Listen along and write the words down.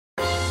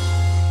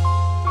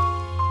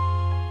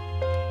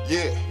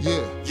yeah,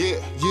 yeah, yeah,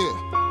 yeah.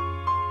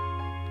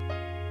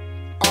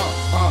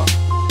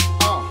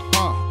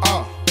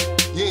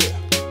 Yeah,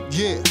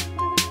 yeah.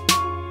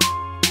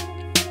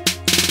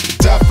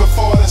 Death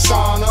before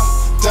dishonor,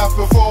 death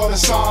before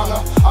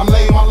dishonor. I'm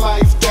laying my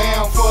life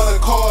down for the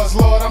cause,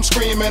 Lord, I'm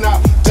screaming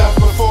out. Death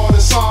before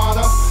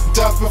dishonor,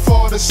 death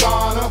before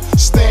dishonor.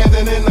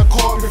 Standing in the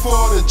court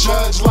before the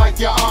judge like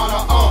your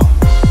honor.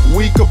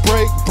 We could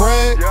break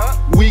bread,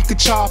 we could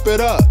chop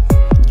it up.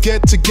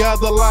 Get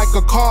together like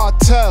a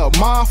cartel,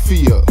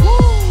 mafia.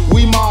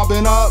 We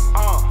mobbing up,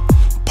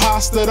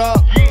 pastaed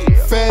up,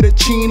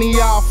 fettuccine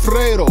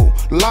alfredo,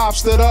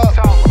 lobstered up.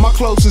 My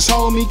closest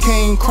homie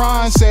came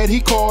crying, said he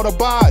caught a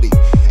body.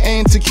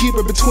 And to keep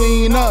it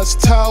between us,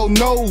 tell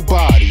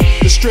nobody.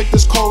 The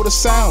strictest code of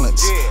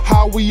silence,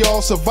 how we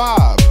all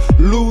survive.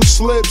 Lose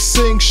slips,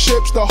 sink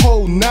ships, the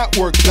whole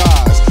network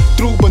dies.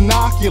 Through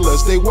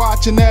binoculars, they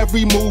watching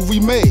every move we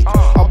make.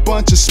 A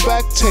bunch of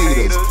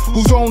spectators,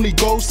 whose only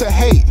goes to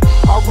hate.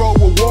 I roll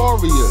with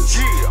warriors,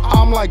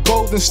 I'm like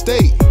Golden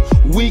State.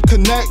 We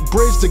connect,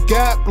 bridge the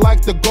gap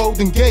like the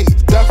Golden Gate.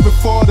 Death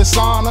before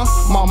dishonor,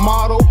 my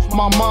motto,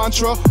 my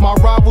mantra. My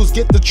rivals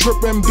get the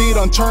trippin' beat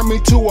and turn me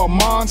to a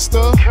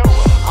monster.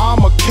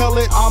 I'ma kill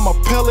it, I'ma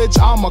pillage,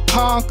 I'ma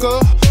conquer.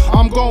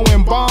 I'm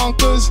going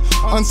bonkers,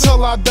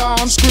 until I die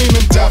I'm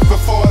screaming death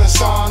before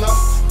dishonor,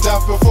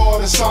 death before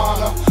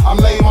dishonor. I'm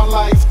laying my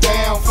life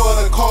down for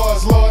the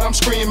cause, Lord, I'm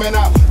screaming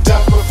out.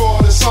 Death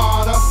before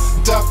dishonor,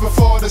 death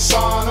before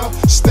dishonor.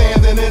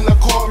 Standing in the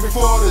court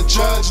before the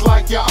judge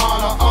like your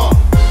honor.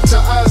 To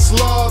us,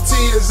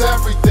 loyalty is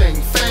everything,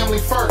 family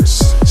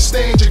first.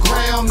 Stand your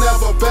ground,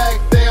 never back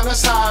down,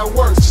 that's how it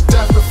works.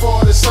 Death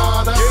before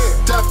dishonor,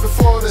 death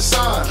before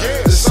dishonor,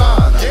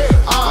 dishonor,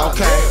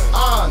 honor,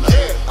 honor.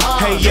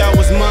 Hey yo,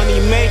 it's money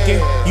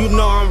making, you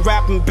know I'm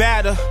rapping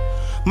better.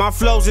 My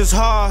flows is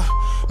hard,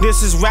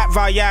 this is rap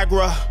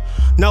Viagra.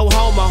 No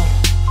homo,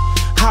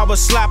 how I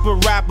slap a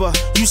rapper.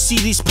 You see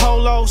these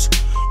polos,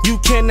 you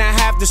cannot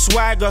have the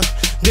swagger.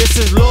 This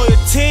is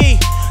loyalty.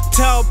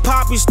 Tell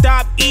Poppy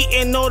stop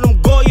eating all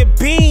them Goya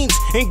beans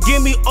and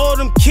give me all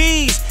them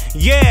keys.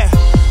 Yeah,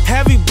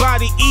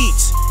 everybody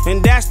eats,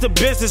 and that's the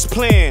business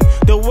plan.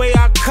 The way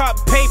I cut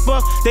paper,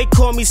 they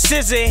call me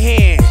scissor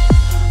hand.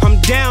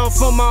 I'm down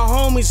for my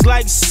homies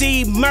like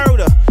C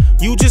murder.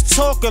 You just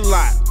talk a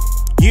lot,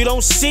 you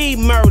don't see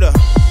murder.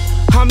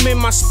 I'm in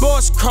my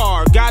sports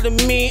car, got a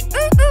mean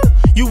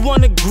You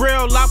want a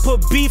grill, I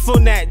put beef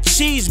on that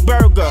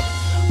cheeseburger.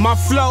 My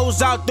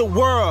flow's out the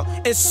world,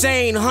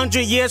 insane.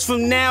 100 years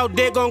from now,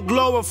 they're gonna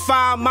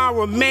glorify my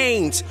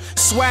remains.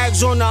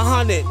 Swags on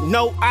 100,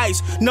 no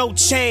ice, no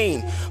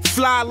chain.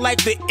 Fly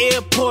like the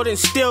airport and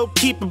still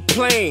keep it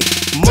plain.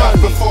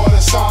 Death before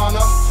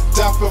dishonor,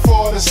 death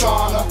before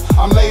dishonor.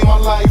 I'm laying my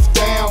life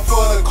down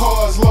for the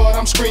cause, Lord,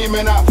 I'm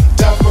screaming out.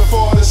 Death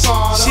before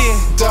dishonor,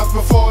 death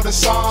before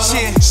dishonor.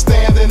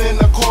 Standing in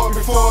the court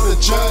before the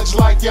judge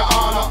like your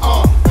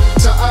honor.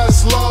 To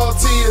us,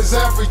 loyalty is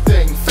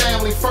everything,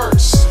 family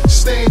first.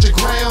 Stand your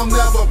ground,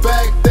 never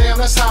back down,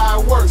 that's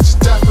how it works.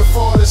 Death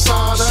before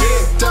dishonor,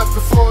 death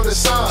before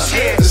dishonor,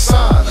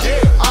 dishonor,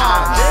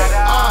 honor,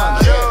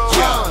 honor,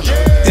 honor.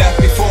 Death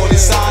before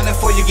dishonor,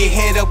 before you get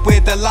hit up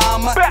with a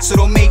llama. So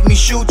don't make me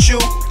shoot you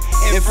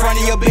in front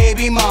of your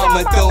baby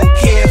mama. Don't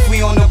care if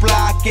we on the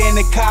block and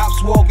the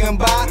cops walking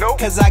by,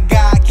 cause I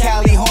got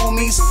Cali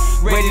homies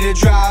ready to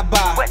drive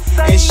by.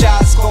 And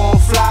shots gon'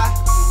 fly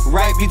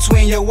right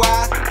between your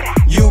eyes.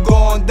 You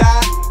gon'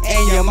 die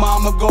and your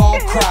mama gon'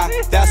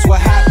 cry. That's what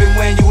happen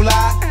when you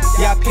lie.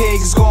 Y'all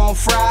pigs gon'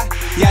 fry,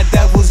 y'all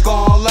devils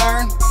gon'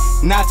 learn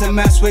not to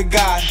mess with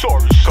God.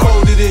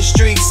 Code of the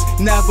streets,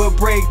 never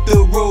break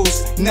the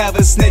rules.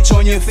 Never snitch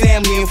on your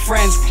family and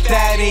friends,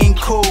 that ain't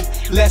cool.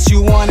 Lest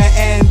you wanna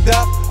end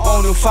up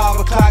on the 5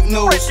 o'clock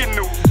news.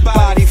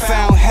 Body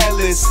found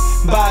headless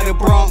by the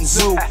Bronx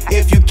Zoo.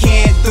 If you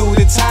can't do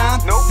the time,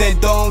 then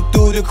don't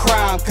do the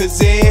crime. Cause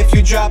if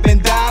you dropping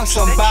down,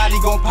 somebody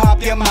gon'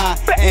 pop your mind.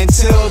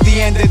 Until the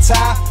end of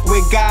time,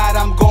 with God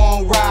I'm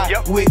gon'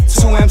 ride. With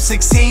 2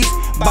 M16s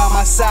by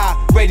my side,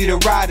 ready to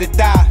ride or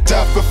die.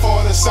 Death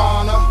before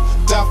dishonor,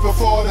 death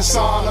before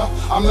dishonor.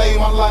 I'm laying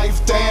my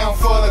life down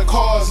for the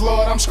cause,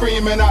 Lord, I'm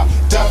screaming out.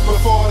 Death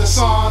before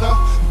dishonor,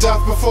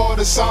 death before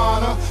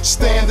dishonor.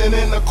 Standing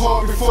in the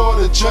court before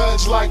the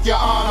judge like your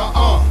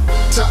honor.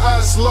 To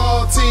us,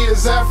 loyalty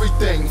is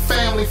everything,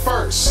 family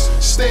first.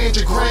 Stand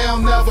your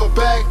ground, never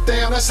back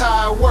down, that's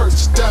how it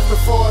works. Death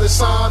before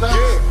dishonor,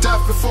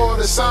 death before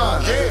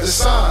dishonor,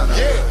 dishonor,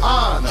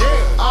 honor,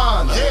 honor.